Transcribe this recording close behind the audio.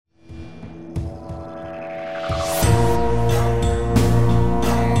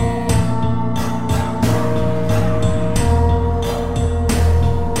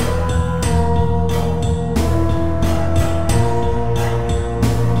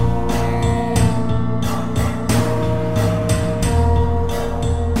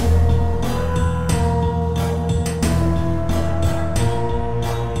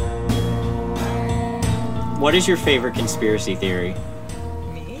what is your favorite conspiracy theory?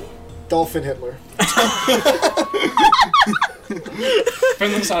 Me? Dolphin Hitler.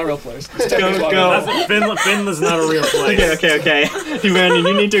 Finland's not a real place. Go. Finland's not a real place. Okay. Brandon,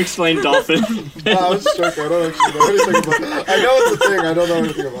 you need to explain dolphin. No, I was just joking. I don't actually know anything about it. I know it's a thing. I don't know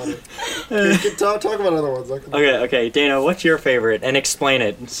anything about it. You can talk about other ones. Okay. Dana, what's your favorite? And explain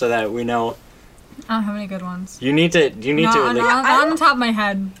it so that we know. I don't have any good ones. You need to. Not on the top of my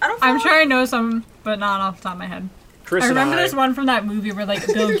head. I'm sure I know some, but not off the top of my head. Chris I remember and there's one from that movie where like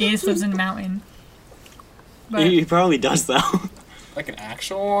Bill Gates lives in a mountain. But He probably does though. Like an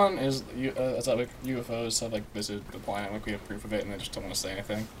actual one is it's like UFOs have like visited the planet, like we have proof of it, and they just don't want to say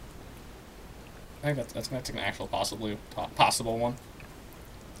anything. I think that's an actual possible one.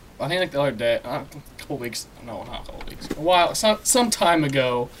 I think like the other day, a couple weeks, no, not a couple weeks, a while, some time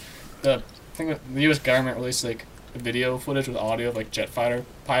ago, I think that the U.S. government released like video footage with audio of like jet fighter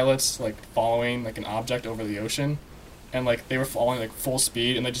pilots like following like an object over the ocean, and like they were following like full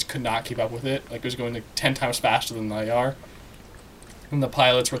speed and they just could not keep up with it. Like it was going like 10 times faster than they are. And the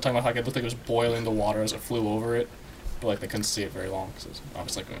pilots were talking about how it looked like it was boiling the water as it flew over it, but like they couldn't see it very long because it was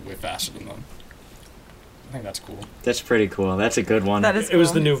obviously going way faster than them. I think that's cool. That's pretty cool. That's a good one. That is cool. It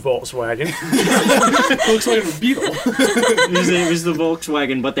was the new Volkswagen. Volkswagen Beetle. It was the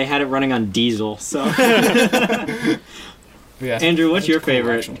Volkswagen, but they had it running on diesel. So, Yeah, Andrew, what's your cool,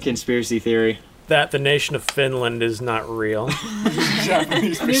 favorite actually. conspiracy theory? That the nation of Finland is not real.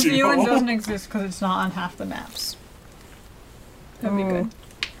 Japanese New fishing Zealand hole. doesn't exist because it's not on half the maps. That'd be good.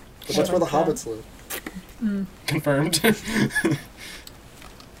 But that's where the hobbits live. Confirmed.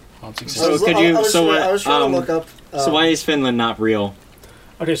 So could you? I was trying to look up. So why is Finland not real?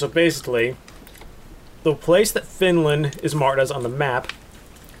 Okay, so basically, the place that Finland is marked as on the map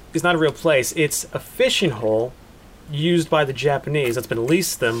is not a real place. It's a fishing hole used by the Japanese that's been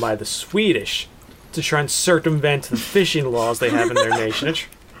leased them by the Swedish to try and circumvent the fishing laws they have in their nation.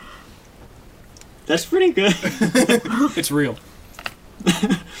 That's pretty good. It's real.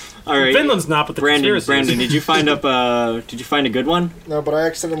 All right, Finland's not, but the conspiracy is. Brandon, did you find a good one? No, but I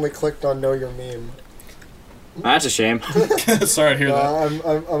accidentally clicked on Know Your Meme. That's a shame. Sorry to hear that.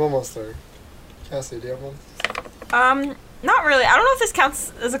 I'm almost there. Cassie, do you have one? Not really. I don't know if this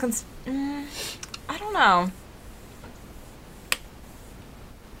counts as a I don't know.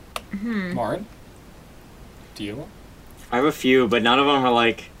 Martin? Do you? I have a few, but none of them are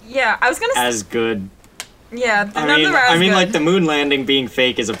like Yeah, I was gonna say. as good. Yeah, none of them are as I mean, good. like the moon landing being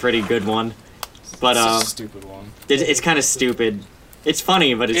fake is a pretty good one, but It's just a stupid one. it's kind of stupid. It's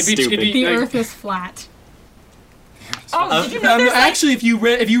funny, but it's It'd be- stupid. it'd be- The like- Earth is flat. Oh, did you know there's like... Actually, if you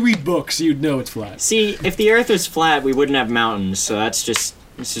read books, you'd know it's flat. See, if the Earth was flat, we wouldn't have mountains. So it's just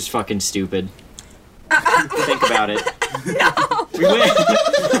fucking stupid. Think about it.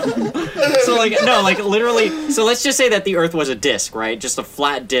 Literally. So let's just say that the Earth was a disc, right? Just a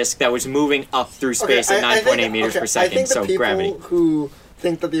flat disc that was moving up through space at 9.8 meters per second. I think the So people gravity. who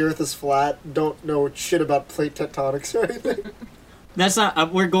think that the Earth is flat don't know shit about plate tectonics or anything. That's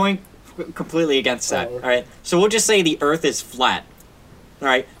not. We're going completely against that. Oh, okay. All right. So we'll just say the Earth is flat. All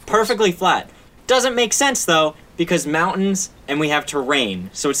right. Perfectly flat. Doesn't make sense though, because mountains and we have terrain,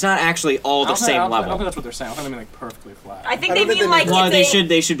 so it's not actually all the same I don't level. think that's what they're saying. I think they mean like perfectly flat. I think I they don't think mean they like mean- Well, if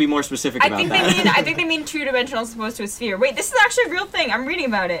they should be more specific I about think that. I think they mean two-dimensional as opposed to a sphere. Wait, this is actually a real thing. I'm reading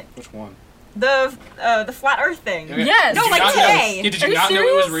about it. Which one? The flat Earth thing. Okay. Yes. No, Did you like not today. Know, did Are you you not know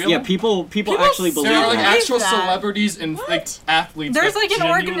it was serious? real? Yeah, people actually believe There are like that. actual that. celebrities and like athletes. There's that like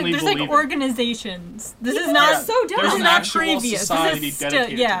genuinely there's believe like it. organizations. This is People not are so dumb. There's This an is not actual previous. society This is still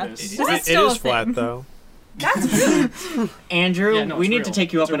dedicated yeah. to this. This It is still is a thing. flat, though. That's real. Andrew, Yeah, no, we it's need real. to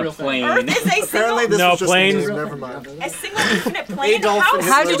take you up It's a in a real thing. plane. Earth is a Apparently, single, this No, was just planes- never mind. a single infinite plane. Adolf How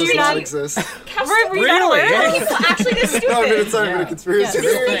Hitler How did does you not not- exist? Were you not aware? How are people actually this stupid? No, I mean, it's not even Yeah. a conspiracy It's a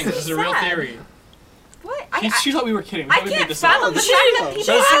real theory. thing. This is a real Sad. theory. What? She thought we were kidding. We I thought we made can't this up. fathom the this fact is that real. people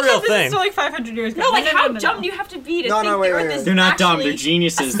That's a actually... real This thing. is still like 500 years ago. No, like how no. dumb do you have to be to No, think no, wait, the Earth wait, is wait. They're not dumb. actually... They're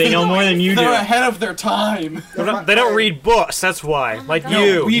geniuses. They know more than you They're do. ahead of their time. They don't read books, that's why. Like God.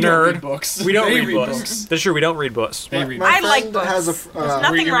 you, we nerd. don't read books. We don't They read books. That's true, we don't read books. They read My I like friend books. has a. There's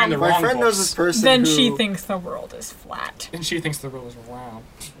nothing You're wrong reading the with My wrong friend knows books. this person Then who, she thinks the world is flat. And she thinks the world is round.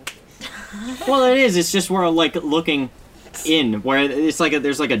 Well, it is. It's just we're like looking in, where it's like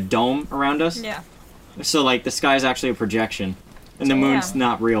there's like a dome around us. Yeah, So like the sky's actually a projection, and the moon's Yeah.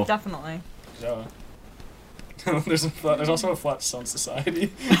 not real. definitely. Yeah. There's also a flat sun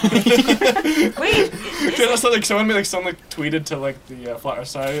society. Wait, Just like someone tweeted to like the flat Earth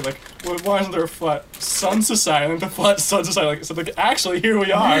society like, well, why isn't there a flat sun society? And the flat sun society actually here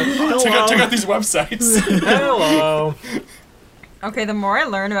we are. Check out these websites. Hello. Okay, the more I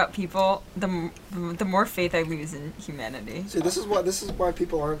learn about people, the more faith I lose in humanity. See, this is why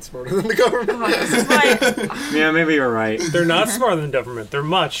people aren't smarter than the government. This is why. Yeah, maybe you're right. They're not smarter than the government. They're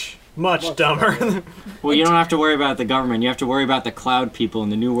much dumber. Well, you don't have to worry about the government. You have to worry about the cloud people in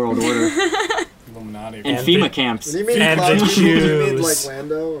the New World Order Illuminati. and And FEMA the- camps. Do you mean And cloud the people? Do you mean Jews. like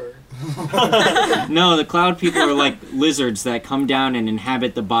Lando or? No, the cloud people are like lizards that come down and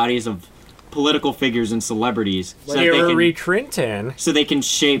inhabit the bodies of political figures and celebrities, so that Hillary Clinton. they can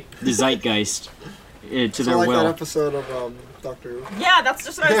shape the zeitgeist to So their like that will. episode of Doctor Who, Yeah, that's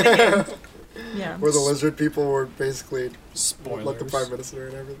just what I was thinking. Yeah. where the lizard people were basically Spoilers. like the prime minister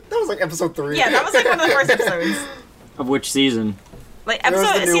and everything. That was like episode 3. Yeah, that was like one of the first episodes. Of which season? Like That was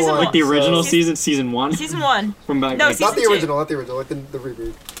episode the new season one. one. Like the original Season- season 1? Season 1. From back No, like, season Not the two. original, like the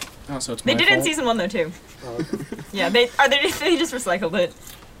reboot. Oh, so it's They my did it in fault? season 1 though too. Oh, okay. Yeah, they just recycled it.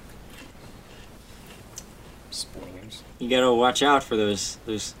 Spoilers. you gotta watch out for the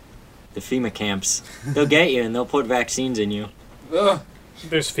FEMA camps. They'll get you and they'll put vaccines in you. Ugh.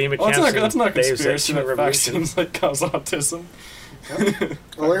 There's FEMA Oh, camps. that's not a and Dave's conspiracy Extreme that Revolution. vaccines like cause autism.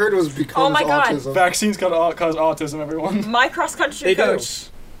 All I heard was because Oh my God. autism. Vaccines cause autism, everyone. My cross country They do. coach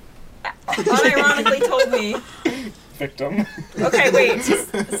unironically told me. Victim. Okay, wait.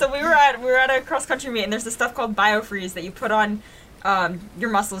 So we were at a cross country meet, and there's this stuff called BioFreeze that you put on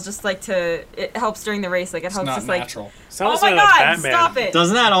your muscles just like it helps during the race. Like it It's helps not just like. natural. Sounds Oh my like God! Batman. Stop it!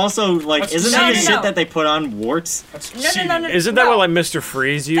 Doesn't that also, like, That's isn't No, that the no, shit no. that they put on warts? That's No, no, cheating. no, no. Isn't that what like Mr.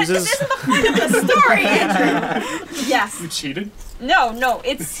 Freeze This uses? isn't the point of the story, Andrew. Yes. You cheated? No,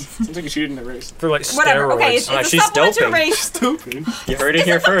 it's Seems like you cheated in the race. For like whatever. steroids. Okay, it's Oh, a she's supplement to doping. race. Stupid. You heard it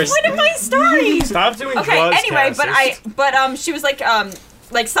here first. Point of my story. Stop doing Okay, drugs. anyway, Cassis. but she was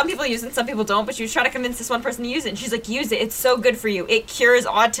like some people use it, some people don't, but she was trying to convince this one person to use it, and she's like, use it, it's so good for you, it cures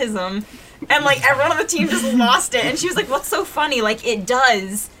autism, and like everyone on the team just lost it, and she was like, what's so funny, like it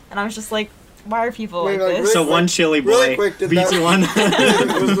does, and I was just like, why are people Wait, like like, this? So one chili boy Really quick, did beats that- one.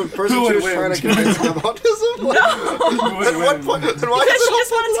 was the person Who she would was trying to win? convince to have autism? Like, at what point? Then why because is she it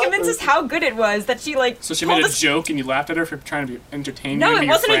just wanted to autism? convince us how good it was that she like So she told made a us. joke and you laughed at her for trying to be entertaining No, you and it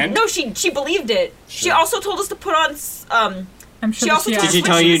your wasn't. friend? No, she believed it. She Sure. also told us to put on. I'm sure She also that told Did us she when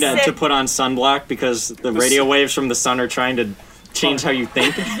tell she you was to sick- put on sunblock because the radio waves from the sun are trying to change how you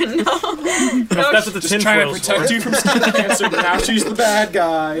think? No, That's what the Just trying to tinfoil's protect for. you from skin cancer, but now she's the bad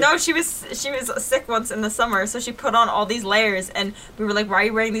guy. No, she was sick once in the summer, so she put on all these layers, and we were like, "Why are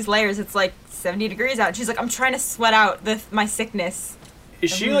you wearing these layers? It's like 70 degrees out." She's like, "I'm trying to sweat out my sickness." Is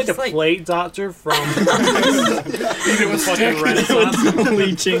she And like just a like- plate doctor from It was fucking Renaissance?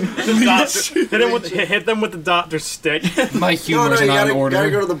 Bleaching. Hit them with the doctor's stick. My No, humor's you not gotta, in order.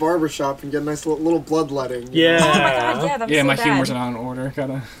 gotta go to the barber shop and get a nice little bloodletting. Yeah. Oh my god, yeah, that was Yeah, so my bad. humor's not in order.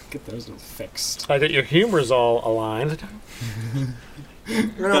 Gotta get those fixed. I think your humor's all aligned. You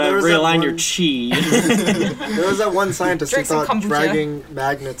know, Gotta there was that realign one- your chi. There was that one scientist who Drink some thought kombucha. dragging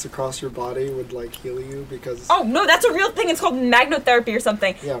magnets across your body would like heal you because. Oh no, that's a real thing. It's called magnotherapy or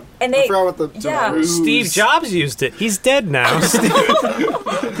something. Yeah. And I they, forgot what the. yeah. Ruse. Steve Jobs used it. He's dead now.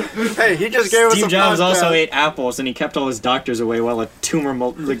 Hey, he just gave us Steve a Jobs podcast. also ate apples and he kept all his doctors away while a tumor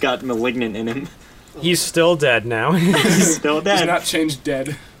got malignant in him. He's still dead now. He's still He's dead. not changed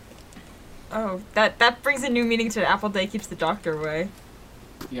dead. Oh, that brings a new meaning to Apple Day keeps the doctor away.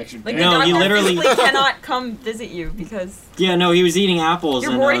 He actually Like dead. No, the he doctor literally- physically cannot come visit you because Yeah, no, he was eating apples.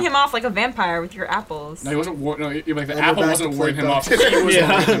 you're and, warding him off like a vampire with your apples. No, he wasn't. No, like the And we're apple back wasn't to warding play him off. doctor. He was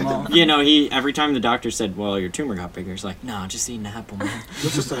Yeah. warding him off. You know, every time the doctor said, "Well, your tumor got bigger," he's like, "No, just eat an apple, man."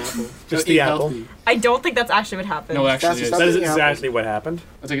 It's just an apple. Just Eat the apple. healthy. I don't think that's actually what happened. No, actually, That's- is. that's- That is the apple. exactly what happened.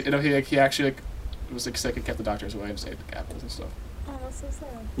 It's like, he actually like was like sick and kept the doctors away and just ate the apples and stuff. Oh, that's so sad.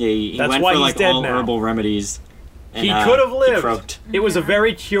 Yeah, he That's went why for he's like dead all now. herbal remedies. And, He could have He lived. croaked. It was a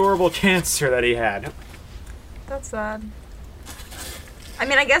very curable cancer that he had. That's sad. I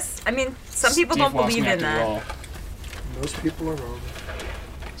mean, some people Steve don't believe Wozniak in did that. all. Most people are wrong.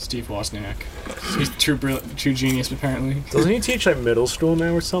 Steve Wozniak. He's true genius apparently. Doesn't he teach like middle school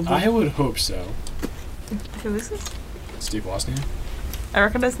now or something? I would hope so. Who is this? Steve Wozniak. I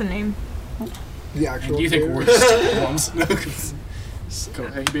recognize the name. The actual. You think player. we're just ones?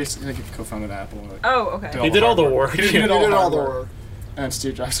 He basically co-founded Apple. Like, Oh, okay. He did all the work. He He did did all all the hard work. And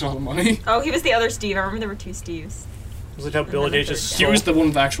Steve Jobs did all the money. Oh, he was the other Steve. I remember there were two Steves. It was like how Bill Gates just He stole. was the one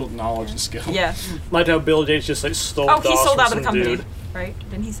with actual knowledge and skill. Yeah. Like how Bill Gates just like stole. Oh, he DOS sold from out of the some company, dude. right?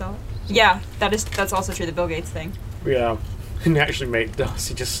 Didn't he sell it? Yeah, that's also true. The Bill Gates thing. Yeah, and he actually made DOS.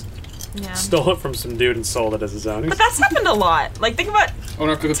 He just Yeah. stole it from some dude and sold it as his own. But that's happened a lot. Like think about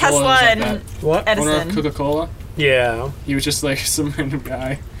Owner of Coca-Cola Tesla was like and that. What? Edison. Owner of Coca-Cola. Yeah. He was just like some random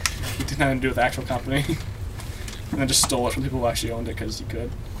guy. He didn't have to do with the actual company. and then just stole it from people who actually owned it because he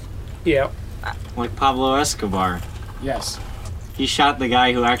could. Yeah. Like Pablo Escobar. Yes. He shot the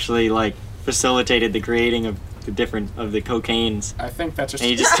guy who actually like facilitated the creating of the cocaines. I think that's just. And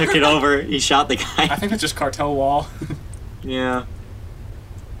he just took it over. He shot the I guy. think that's just cartel law. Yeah.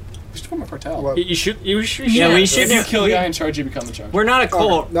 We should form a cartel. What? You should. Yeah, we If should. you kill a guy in charge, you become in charge. We're not a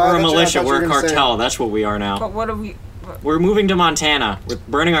cult no, I or a thought you- I militia. thought you We're were a gonna say- cartel. That's what we are now. But what are we? We're moving to Montana. We're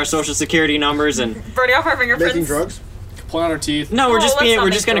burning our social security numbers and Burning off our fingerprints. Making drugs? Pulling out our teeth. no, we're Oh, just let's not we're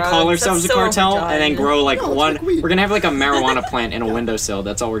make just gonna call drugs. ourselves a That's so cartel and then overdone. grow like No, it's one. like weed. We're gonna have like a marijuana plant in a windowsill.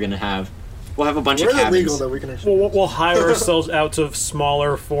 That's all we're gonna have. We'll have a bunch Where of is it legal cabins. that we can actually... We'll hire ourselves out to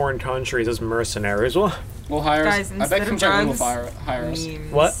smaller foreign countries as mercenaries. Well, We'll hire Guys, us. I instead bet of Kim Jong-un will drugs, hire us.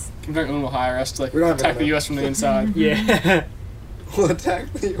 memes. What? Kim Jong-un will hire us to like We don't have attack the internet. U.S. from the inside. yeah. We'll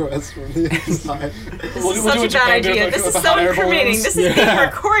attack the U.S. from the inside. This We'll is do what such a bad Japan did idea. with This the is hot so air incriminating. balloons. This is being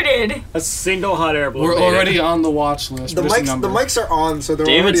recorded. A single hot air balloon. We're made it. already on the watch list. The Just a mics, number. the mics are on, so they're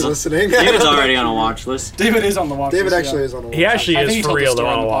David's- already listening. David's already on a watch list. David is on the watch David list. actually yeah. is on a He actually I think is he for told the real. They're story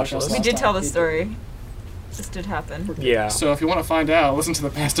on on a the watch podcast list. We last did tell the time. story. This did happen. Yeah. So if you want to find out, listen to the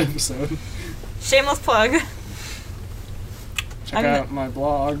past episode. Shameless plug. Check I'm- out my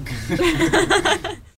blog.